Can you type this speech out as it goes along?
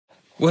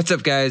What's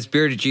up guys,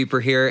 Bearded Jeeper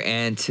here,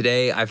 and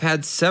today I've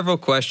had several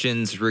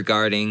questions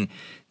regarding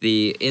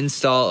the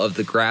install of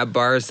the grab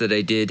bars that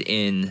I did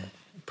in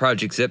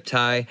Project Zip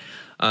Tie.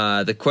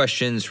 The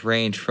questions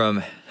range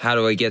from how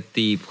do I get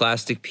the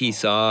plastic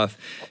piece off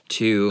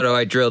to how do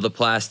I drill the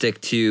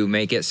plastic to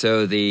make it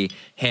so the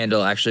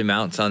handle actually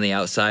mounts on the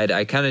outside.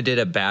 I kind of did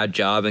a bad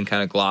job and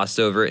kind of glossed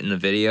over it in the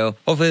video.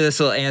 Hopefully this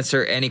will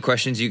answer any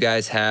questions you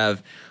guys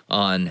have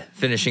on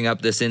finishing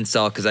up this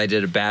install because I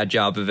did a bad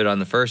job of it on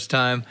the first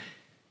time.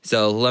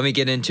 So let me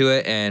get into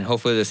it and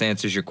hopefully this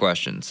answers your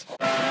questions.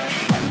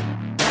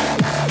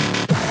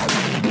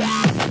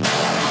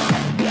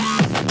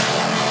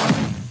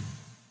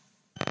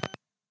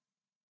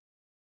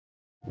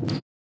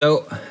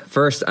 So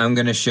first I'm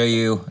going to show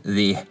you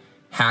the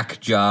hack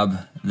job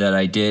that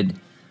I did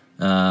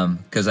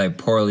because I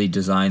poorly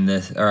designed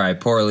this, or I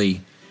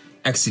poorly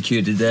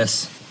executed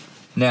this.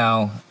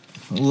 Now,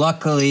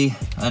 luckily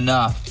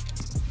enough,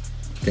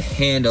 the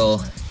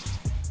handle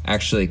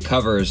actually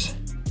covers,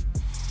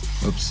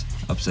 oops,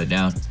 upside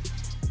down.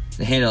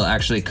 The handle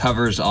actually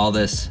covers all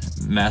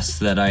this mess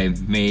that I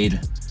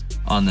made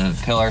on the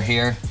pillar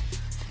here.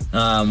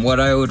 What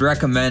I would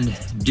recommend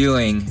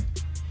doing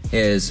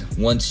is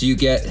once you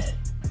get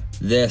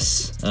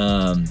this,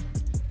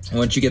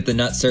 once you get the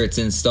nutserts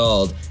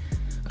installed,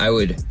 I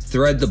would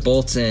thread the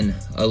bolts in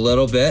a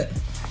little bit.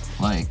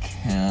 Like,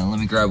 let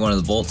me grab one of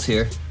the bolts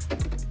here.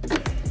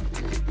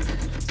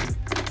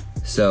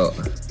 So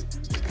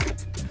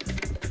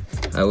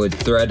I would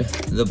thread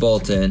the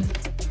bolt in,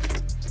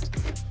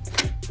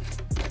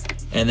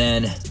 and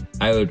then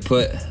I would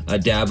put a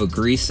dab of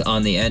grease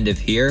on the end of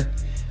here,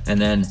 and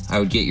then I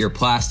would get your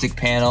plastic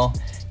panel,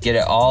 get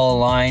it all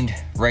aligned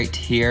right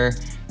here,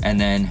 and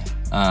then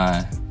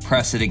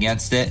press it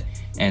against it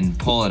and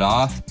pull it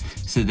off.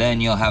 So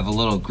then you'll have a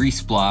little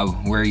grease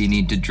blob where you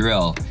need to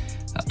drill.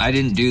 I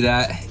didn't do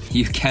that.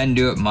 You can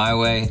do it my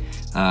way.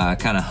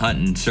 Kind of hunt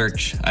and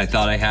search. I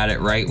thought I had it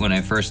right when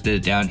I first did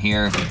it down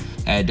here.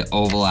 I had to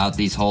oval out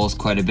these holes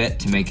quite a bit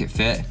to make it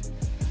fit.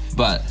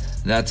 But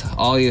that's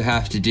all you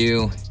have to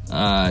do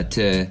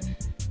to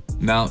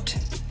mount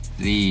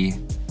the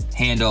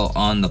handle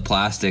on the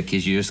plastic,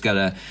 is you just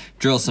gotta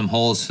drill some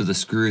holes for the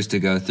screws to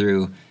go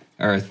through,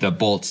 or the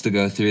bolts to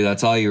go through.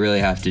 That's all you really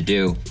have to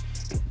do.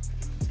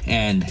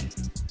 And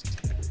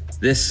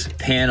this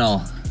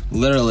panel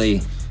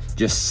literally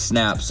just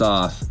snaps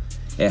off.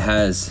 It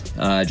has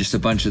just a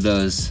bunch of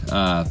those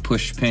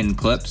push pin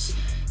clips,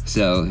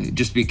 so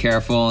just be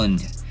careful.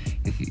 And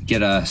if you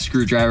get a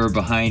screwdriver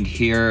behind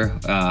here,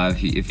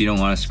 if you don't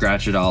want to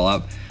scratch it all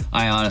up,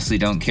 I honestly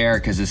don't care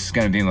because this is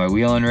going to be my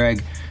wheeling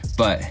rig.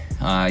 But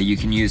you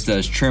can use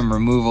those trim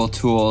removal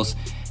tools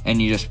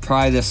and you just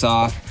pry this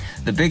off.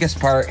 The biggest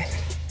part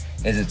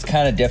is it's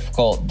kind of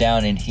difficult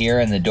down in here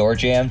in the door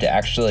jamb to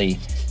actually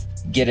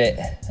get it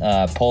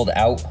pulled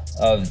out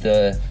of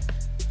the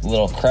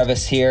little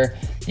crevice here.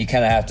 You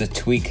kind of have to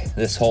tweak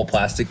this whole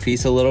plastic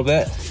piece a little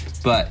bit,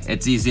 but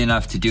it's easy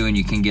enough to do and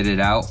you can get it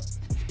out.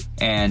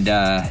 And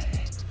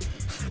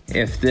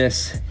if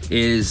this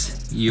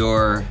is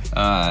your,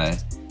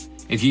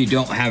 if you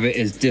don't have it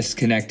as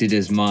disconnected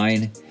as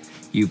mine,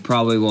 you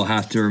probably will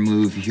have to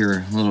remove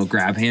your little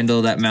grab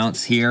handle that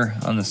mounts here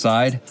on the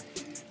side.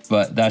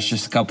 But that's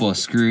just a couple of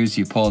screws.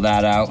 You pull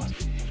that out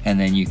and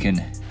then you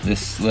can,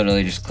 this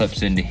literally just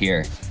clips into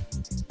here.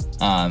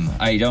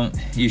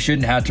 You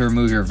shouldn't have to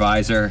remove your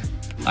visor.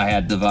 I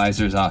had the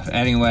visors off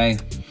anyway,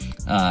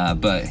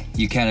 but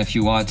you can if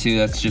you want to.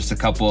 That's just a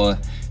couple of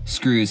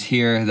screws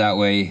here. That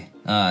way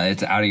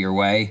it's out of your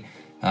way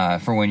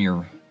for when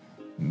you're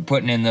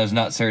putting in those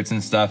nutserts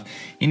and stuff.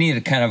 You need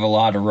a kind of a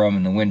lot of room,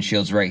 and the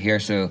windshield's right here,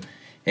 so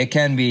it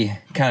can be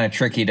kind of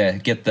tricky to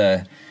get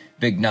the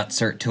big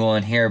nutsert tool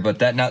in here, but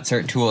that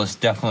nutsert tool is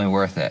definitely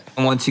worth it.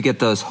 And once you get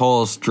those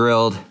holes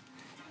drilled,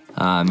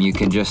 you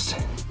can just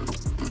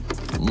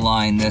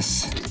line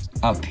this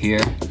up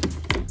here.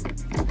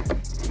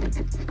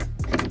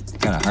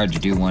 Kind of hard to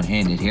do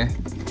one-handed here,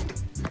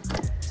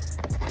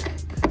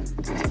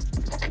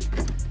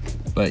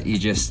 but you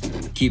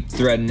just keep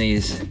threading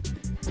these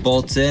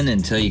bolts in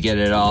until you get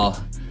it all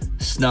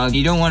snug.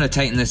 You don't want to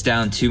tighten this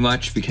down too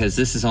much because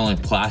this is only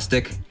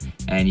plastic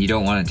and you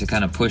don't want it to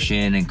kind of push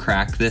in and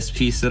crack this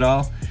piece at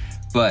all.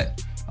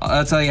 But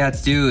that's all you have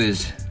to do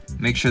is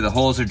make sure the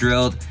holes are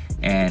drilled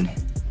and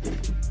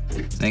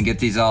then get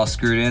these all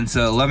screwed in.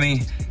 So let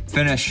me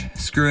finish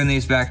screwing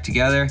these back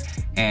together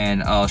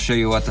and I'll show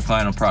you what the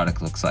final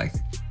product looks like.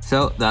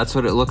 So that's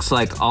what it looks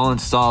like all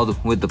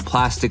installed with the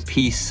plastic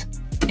piece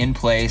in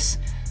place.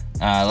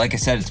 Like I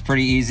said, it's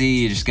pretty easy.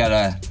 You just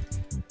gotta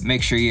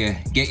make sure you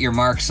get your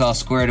marks all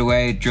squared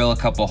away, drill a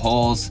couple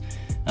holes.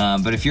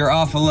 But if you're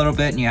off a little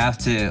bit and you have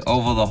to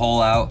oval the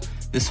hole out,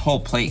 this whole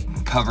plate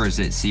covers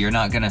it, so you're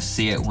not gonna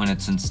see it when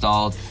it's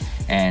installed.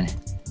 And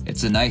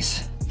it's a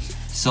nice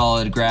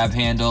solid grab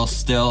handle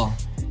still.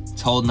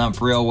 It's holding up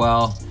real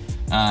well.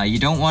 You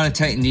don't want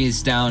to tighten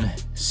these down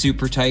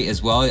super tight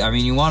as well. I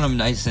mean, you want them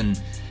nice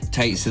and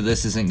tight so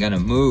this isn't gonna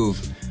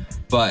move.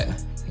 But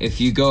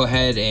if you go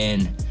ahead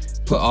and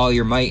put all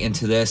your might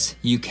into this,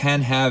 you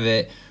can have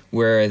it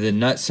where the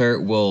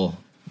nutsert will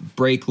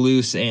break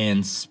loose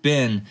and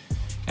spin,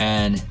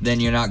 and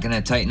then you're not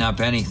gonna tighten up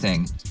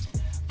anything.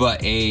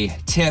 But a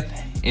tip,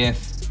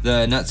 if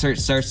the nutsert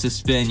starts to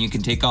spin, you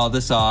can take all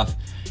this off,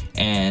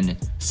 and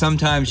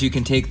sometimes you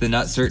can take the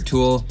nutsert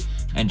tool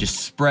and just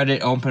spread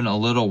it open a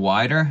little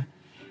wider,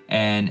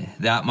 and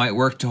that might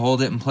work to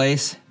hold it in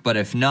place. But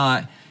if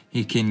not,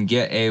 you can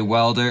get a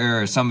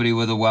welder or somebody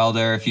with a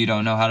welder if you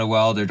don't know how to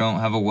weld or don't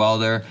have a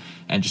welder,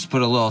 and just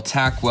put a little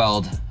tack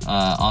weld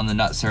on the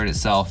nutsert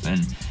itself,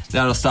 and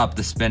that'll stop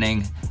the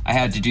spinning. I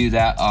had to do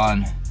that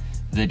on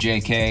the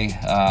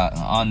JK,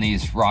 on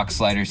these rock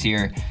sliders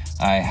here.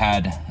 I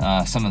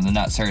had some of the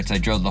nutserts, I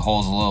drilled the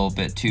holes a little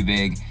bit too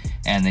big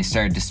and they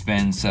started to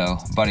spin, so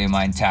a buddy of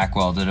mine tack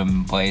welded them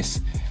in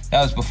place.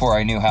 That was before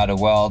I knew how to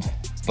weld,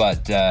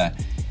 but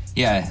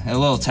yeah, a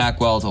little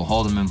tack weld will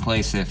hold them in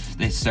place if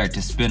they start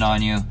to spin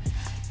on you.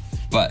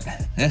 But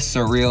this is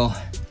a real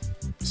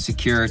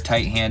secure,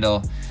 tight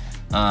handle,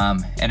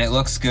 and it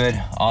looks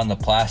good on the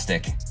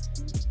plastic.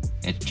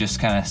 It just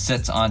kind of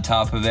sits on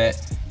top of it,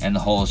 and the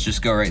holes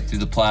just go right through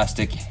the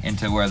plastic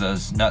into where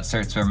those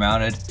nutserts are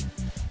mounted.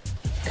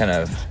 Kind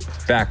of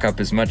back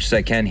up as much as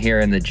I can here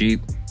in the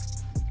Jeep.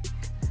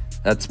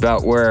 That's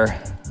about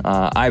where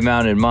I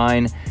mounted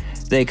mine.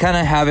 They kind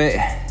of have it,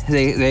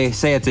 they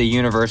say it's a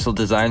universal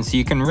design, so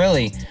you can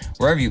really,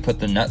 wherever you put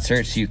the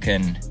nutserts, you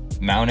can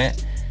mount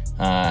it.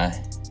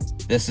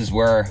 This is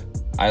where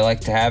I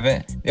like to have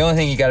it. The only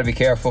thing you gotta be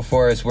careful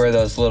for is where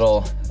those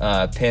little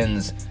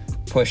pins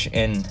push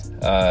in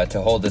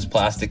to hold this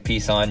plastic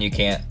piece on. You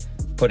can't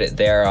put it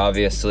there,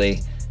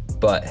 obviously,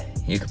 but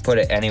you can put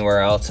it anywhere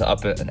else,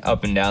 up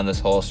and down this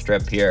whole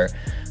strip here.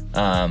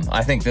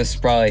 I think this is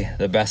probably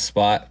the best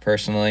spot,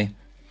 personally.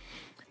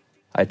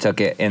 I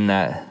took it in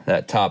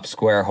that top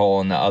square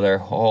hole and the other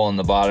hole in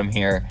the bottom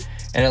here,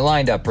 and it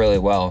lined up really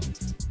well.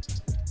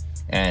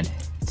 And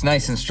it's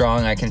nice and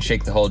strong. I can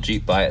shake the whole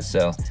Jeep by it,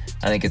 so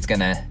I think it's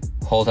gonna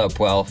hold up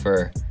well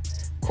for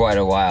quite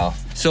a while.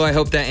 So I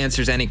hope that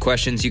answers any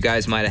questions you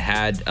guys might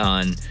have had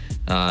on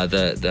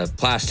the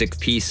plastic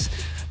piece.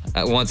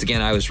 Once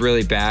again, I was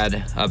really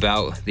bad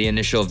about the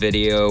initial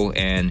video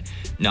and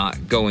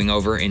not going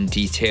over in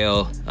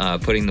detail,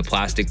 putting the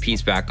plastic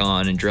piece back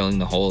on and drilling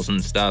the holes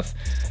and stuff.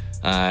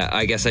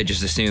 I guess I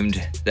just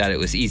assumed that it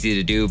was easy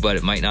to do, but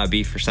it might not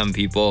be for some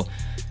people.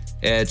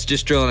 It's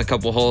just drilling a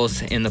couple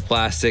holes in the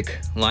plastic,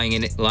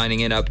 lining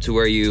it up to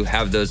where you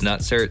have those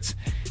nutserts,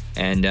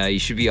 and you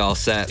should be all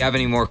set. If you have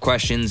any more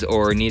questions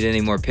or need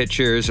any more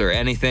pictures or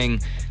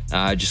anything,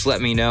 just let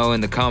me know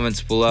in the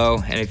comments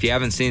below. And if you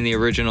haven't seen the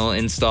original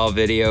install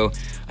video,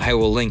 I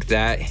will link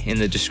that in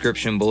the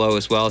description below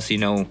as well, so you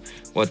know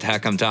what the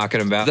heck I'm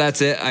talking about.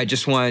 That's it. I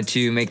just wanted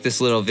to make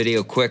this little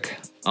video quick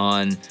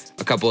on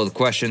a couple of the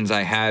questions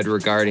I had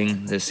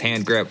regarding this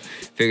hand grip.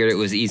 Figured it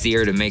was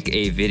easier to make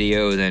a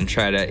video than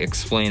try to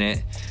explain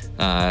it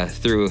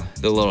through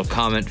the little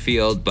comment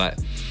field. But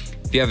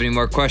if you have any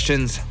more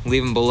questions,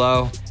 leave them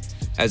below.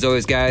 As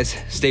always, guys,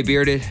 stay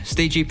bearded,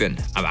 stay Jeepin'.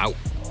 I'm out.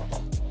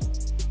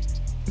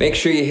 Make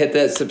sure you hit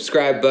that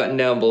subscribe button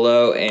down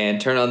below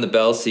and turn on the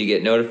bell so you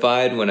get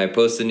notified when I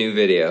post a new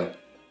video.